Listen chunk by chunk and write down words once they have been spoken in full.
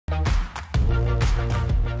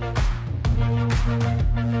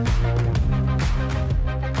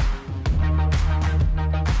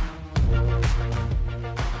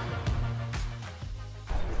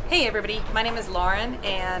everybody, my name is Lauren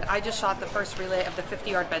and I just shot the first relay of the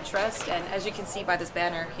 50-yard bench rest, and as you can see by this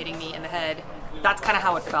banner hitting me in the head, that's kind of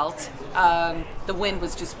how it felt. The wind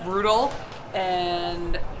was just brutal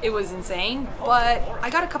and it was insane, but I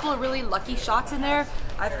got a couple of really lucky shots in there.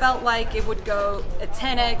 I felt like it would go at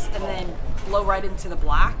 10x and then blow right into the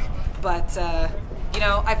black, but you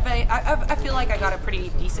know, I feel like I got a pretty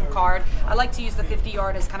decent card. I like to use the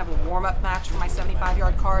 50-yard as kind of a warm-up match for my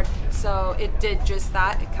 75-yard card, so it did just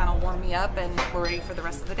that. It kind of warmed me up and we're ready for the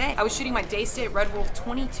rest of the day. I was shooting my Daystate Red Wolf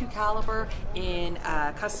 22 caliber in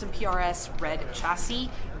custom PRS red chassis.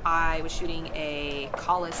 I was shooting a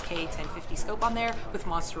Collis K1050 scope on there with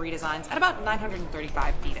monster redesigns at about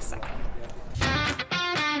 935 feet a second.